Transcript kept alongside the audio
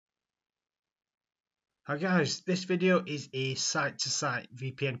Hi guys, this video is a site-to-site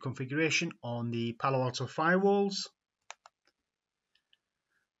VPN configuration on the Palo Alto firewalls.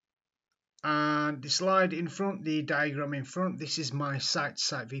 And the slide in front, the diagram in front, this is my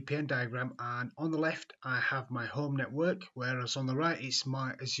site-to-site VPN diagram, and on the left I have my home network, whereas on the right it's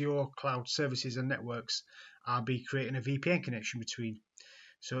my Azure Cloud Services and Networks. I'll be creating a VPN connection between.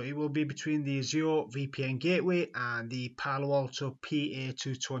 So it will be between the Azure VPN gateway and the Palo Alto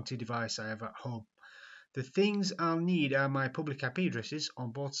PA220 device I have at home. The things I'll need are my public IP addresses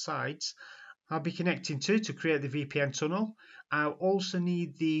on both sides. I'll be connecting to create the VPN tunnel. I'll also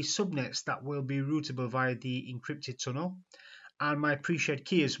need the subnets that will be routable via the encrypted tunnel, and my pre-shared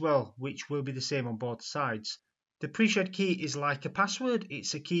key as well, which will be the same on both sides. The pre-shared key is like a password.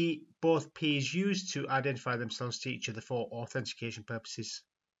 It's a key both peers use to identify themselves to each other for authentication purposes.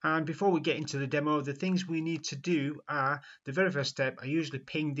 And before we get into the demo, the things we need to do are, the very first step, I usually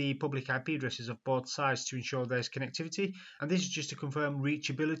ping the public IP addresses of both sides to ensure there's connectivity, and this is just to confirm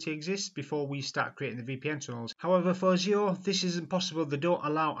reachability exists before we start creating the VPN tunnels. However, for Azure, this isn't possible. They don't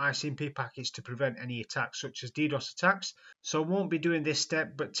allow ICMP packets to prevent any attacks such as DDoS attacks, so I won't be doing this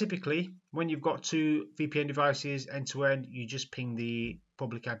step, but typically when you've got two VPN devices end-to-end, you just ping the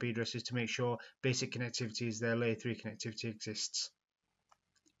public IP addresses to make sure basic connectivity is there, layer 3 connectivity exists.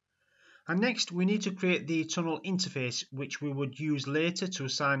 And next we need to create the tunnel interface, which we would use later to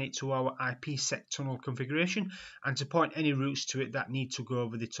assign it to our IPSec tunnel configuration and to point any routes to it that need to go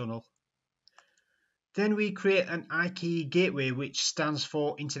over the tunnel. Then we create an IKE gateway, which stands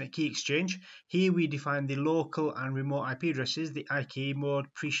for Internet Key Exchange. Here we define the local and remote IP addresses, the IKE mode,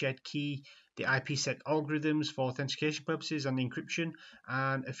 pre-shared key, the IPSec algorithms for authentication purposes and encryption,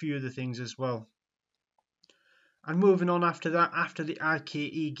 and a few other things as well. And moving on after that, after the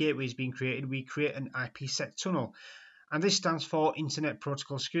IKE gateway has been created, we create an IPSec tunnel. And this stands for Internet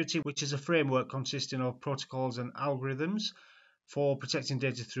Protocol Security, which is a framework consisting of protocols and algorithms for protecting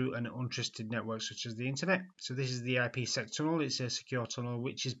data through an untrusted network such as the internet. So this is the IPSec tunnel. It's a secure tunnel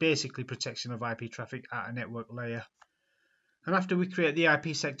which is basically protection of IP traffic at a network layer. And after we create the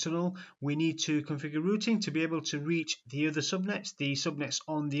IPSec tunnel, we need to configure routing to be able to reach the other subnets, the subnets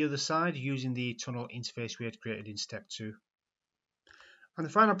on the other side, using the tunnel interface we had created in step 2. And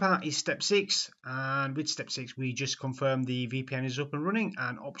the final part is step 6, and with step 6 we just confirm the VPN is up and running,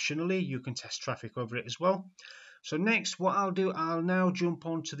 and optionally you can test traffic over it as well. So next what I'll do, I'll now jump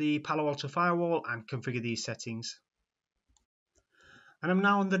onto the Palo Alto firewall and configure these settings. And I'm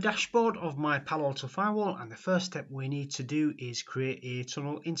now on the dashboard of my Palo Alto firewall, and the first step we need to do is create a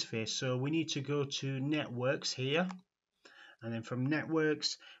tunnel interface. So we need to go to networks here, and then from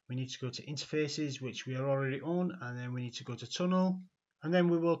networks we need to go to interfaces, which we are already on, and then we need to go to tunnel, and then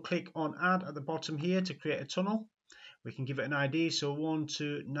we will click on add at the bottom here to create a tunnel. We can give it an ID, so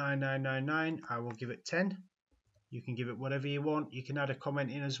 1299999, I will give it 10. You can give it whatever you want. You can add a comment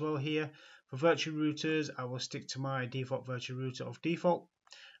in as well here. For virtual routers, I will stick to my default virtual router of default.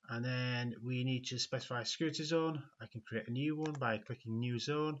 And then we need to specify a security zone. I can create a new one by clicking new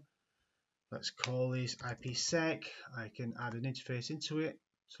zone. Let's call this IPSec. I can add an interface into it.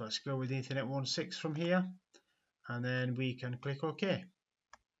 So let's go with Ethernet 1.6 from here. And then we can click OK.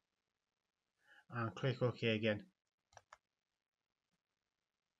 And click OK again.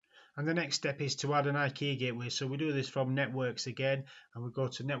 And the next step is to add an IKE gateway. So we do this from networks again, and we go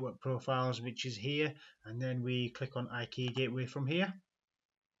to network profiles, which is here, and then we click on IKE gateway from here.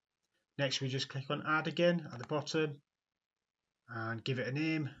 Next we just click on add again at the bottom and give it a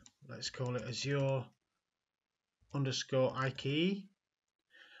name. Let's call it Azure underscore IKE.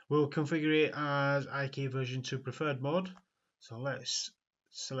 We'll configure it as IKE version 2 preferred mode. So let's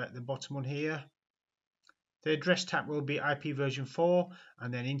select the bottom one here. The address type will be IP version 4,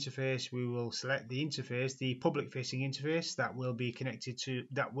 and then interface, we will select the interface, the public facing interface that will be connected to,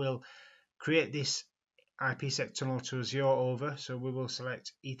 that will create this IPsec tunnel to Azure over. So we will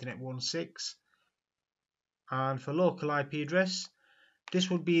select Ethernet 1.6, and for local IP address,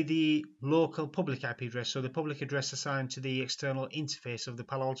 this would be the local public IP address, so the public address assigned to the external interface of the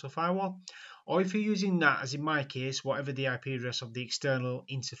Palo Alto firewall. Or if you're using NAT, as in my case, whatever the IP address of the external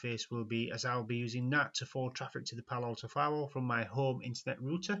interface will be, as I'll be using NAT to forward traffic to the Palo Alto firewall from my home internet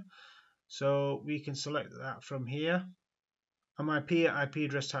router. So we can select that from here. And my peer IP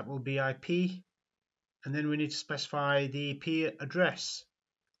address type will be IP. And then we need to specify the peer address.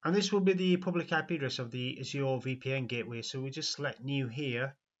 And this will be the public IP address of the Azure VPN gateway. So we just select new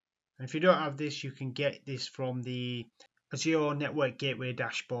here. And if you don't have this, you can get this from the Azure Network Gateway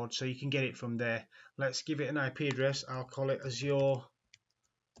dashboard. So you can get it from there. Let's give it an IP address. I'll call it Azure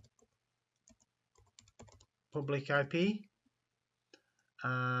Public IP.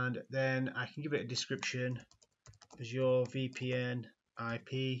 and then I can give it a description, Azure VPN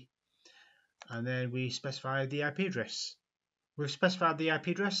IP, and then we specify the IP address. We've specified the IP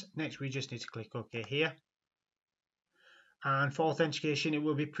address. Next we just need to click OK here, and for authentication it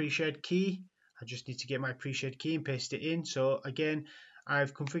will be pre-shared key. I just need to get my pre-shared key and paste it in. So again,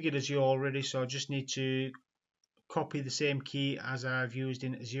 I've configured Azure already, so I just need to copy the same key as I've used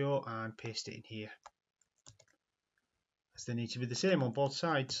in Azure and paste it in here, as they need to be the same on both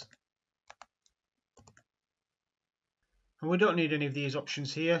sides. And we don't need any of these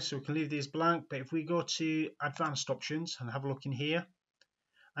options here, so we can leave these blank. But if we go to advanced options and have a look in here,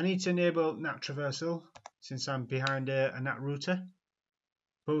 I need to enable NAT traversal since I'm behind a NAT router.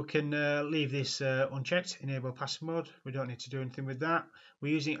 But we can leave this unchecked, enable passive mode. We don't need to do anything with that.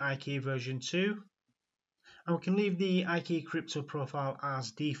 We're using iKey version 2. And we can leave the iKey crypto profile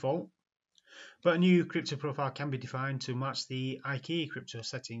as default. But a new crypto profile can be defined to match the iKey crypto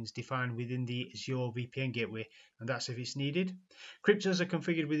settings defined within the Azure VPN gateway, and that's if it's needed. Cryptos are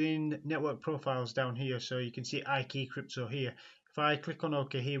configured within network profiles down here, so you can see iKey crypto here. If I click on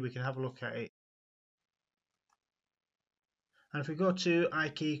OK here, we can have a look at it. And if we go to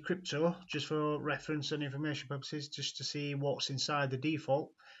iKey crypto, just for reference and information purposes, just to see what's inside the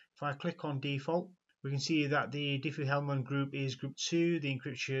default, if I click on default, we can see that the Diffie-Hellman group is group 2, the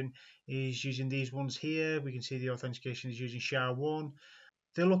encryption is using these ones here, we can see the authentication is using SHA-1.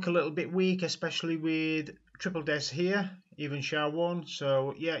 They look a little bit weak, especially with triple des here, even SHA-1,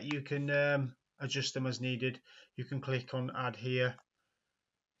 so yeah, you can adjust them as needed. You can click on add here,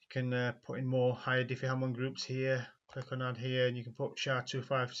 you can put in more higher Diffie-Hellman groups here, click on add here, and you can put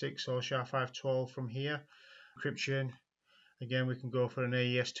SHA-256 or SHA-512 from here. Encryption, again we can go for an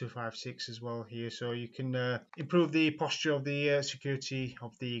AES-256 as well here, so you can improve the posture of the security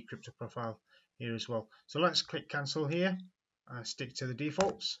of the crypto profile here as well. So let's click cancel here and stick to the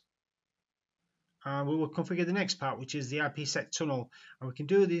defaults, and we will configure the next part, which is the IPSec tunnel, and we can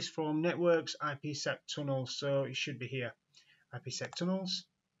do this from networks IPSec tunnel. So it should be here, IPSec tunnels.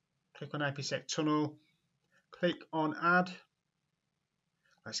 Click on IPSec tunnel, click on add,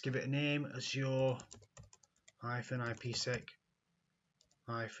 let's give it a name, Azure IPSec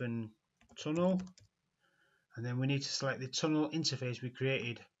tunnel, and then we need to select the tunnel interface we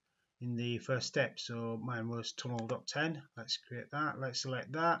created in the first step. So mine was tunnel.10. Let's create that, let's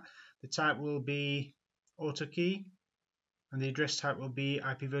select that. The type will be auto key and the address type will be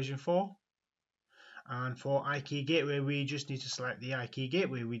IP version 4. And for iKey gateway, we just need to select the iKey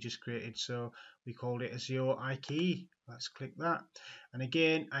gateway we just created, so we called it Azure iKey. Let's click that, and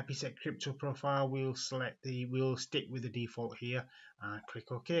again IPSec crypto profile, we'll stick with the default here and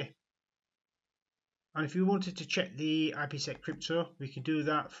click OK. And if you wanted to check the IPSec crypto, we can do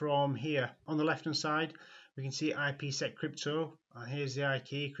that from here. On the left hand side we can see IPSec crypto, and here's the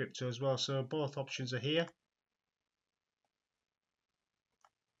iKey crypto as well, so both options are here.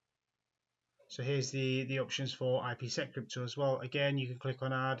 So here's the options for IPSec crypto as well. Again, you can click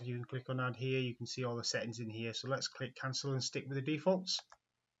on add, you can click on add here, you can see all the settings in here. So let's click cancel and stick with the defaults.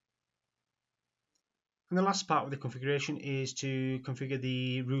 And the last part of the configuration is to configure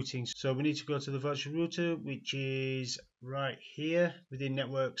the routing. So we need to go to the virtual router, which is right here within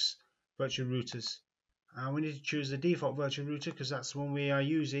networks virtual routers. And we need to choose the default virtual router because that's the one we are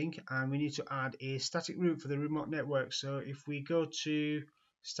using, and we need to add a static route for the remote network. So if we go to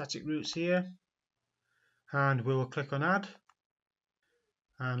static routes here, and we will click on add,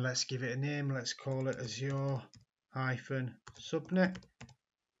 and let's give it a name, let's call it Azure-subnet,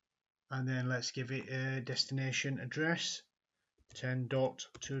 and then let's give it a destination address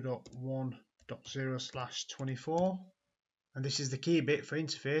 10.2.1.0/24, and this is the key bit for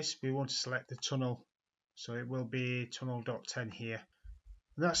interface. We want to select the tunnel, so it will be tunnel.10 here,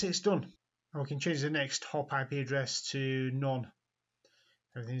 and that's it, it's done. And we can change the next hop IP address to none.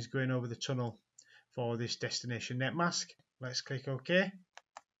 Everything's going over the tunnel for this destination net mask. Let's click OK.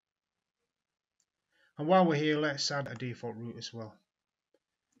 And while we're here, let's add a default route as well.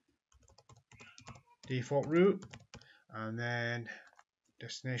 Default route, and then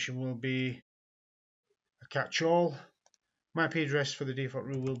destination will be a catch-all. My IP address for the default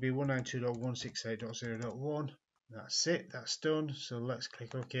route will be 192.168.0.1. That's it, that's done. So let's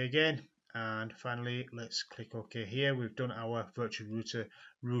click OK again, and finally let's click OK here. We've done our virtual router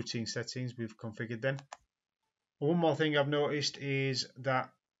routing settings, we've configured them. One more thing I've noticed is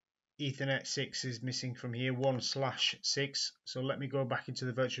that Ethernet 6 is missing from here, 1/6. So let me go back into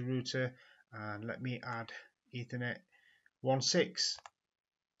the virtual router and let me add Ethernet 1/6.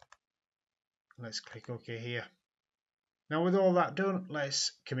 Let's click OK here. Now with all that done,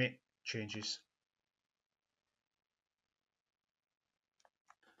 let's commit changes.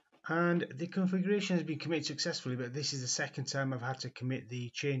 And the configuration has been committed successfully, but this is the second time I've had to commit the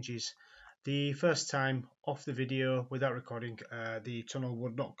changes. The first time off the video without recording, the tunnel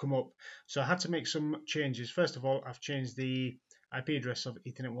would not come up, so I had to make some changes. First of all, I've changed the IP address of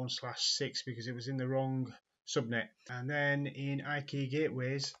Ethernet 1/6 because it was in the wrong subnet. And then in iKey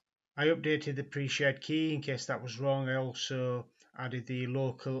gateways, I updated the pre-shared key in case that was wrong. I also added the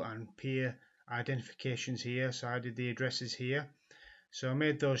local and peer identifications here, so I added the addresses here. So I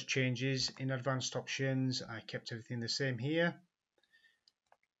made those changes. In advanced options, I kept everything the same here.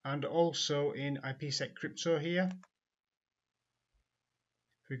 And also in IPSec crypto here,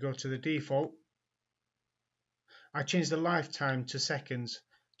 if we go to the default, I changed the lifetime to seconds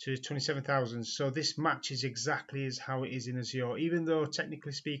to 27,000. So this matches exactly as how it is in Azure. Even though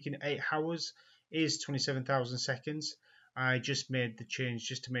technically speaking 8 hours is 27,000 seconds, I just made the change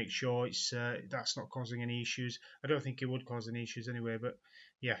just to make sure it's that's not causing any issues. I don't think it would cause any issues anyway, but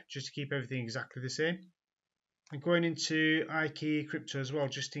yeah, just to keep everything exactly the same. And going into iKey crypto as well,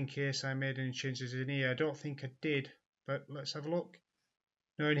 just in case I made any changes in here. I don't think I did, but let's have a look.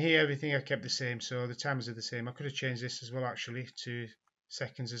 No, in here everything I kept the same, so the timers are the same. I could have changed this as well actually to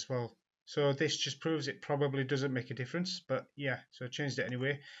seconds as well. So this just proves it probably doesn't make a difference, but yeah, so I changed it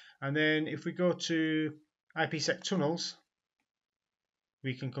anyway. And then if we go to IPSec tunnels,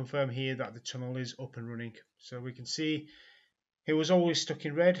 we can confirm here that the tunnel is up and running. So we can see it was always stuck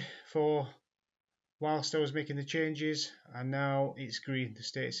in red for whilst I was making the changes, and now it's green. The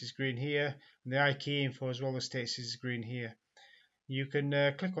status is green here, and the iKey info as well, the status is green here. You can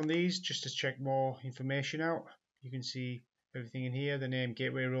click on these just to check more information out. You can see everything in here, the name,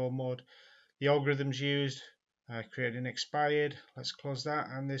 gateway, role mode, the algorithms used, created and expired. Let's close that,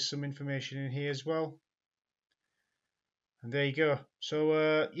 and there's some information in here as well. And there you go.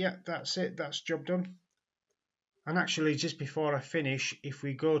 So yeah, that's it, that's job done. And actually, just before I finish, if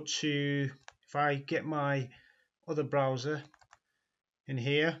I get my other browser in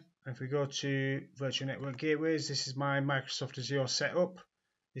here, if we go to virtual network gateways, this is my Microsoft Azure setup.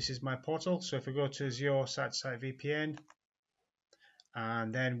 This is my portal. So if we go to Azure site-to-site VPN,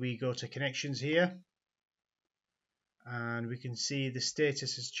 and then we go to connections here, and we can see the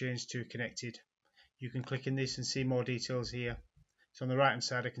status has changed to connected. You can click in this and see more details here. So on the right hand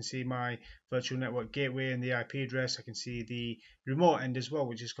side, I can see my virtual network gateway and the IP address. I can see the remote end as well,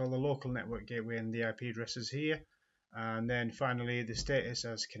 which is called the local network gateway, and the IP addresses here. And then finally the status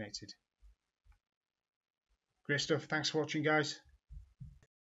as connected. Great stuff. Thanks for watching, guys.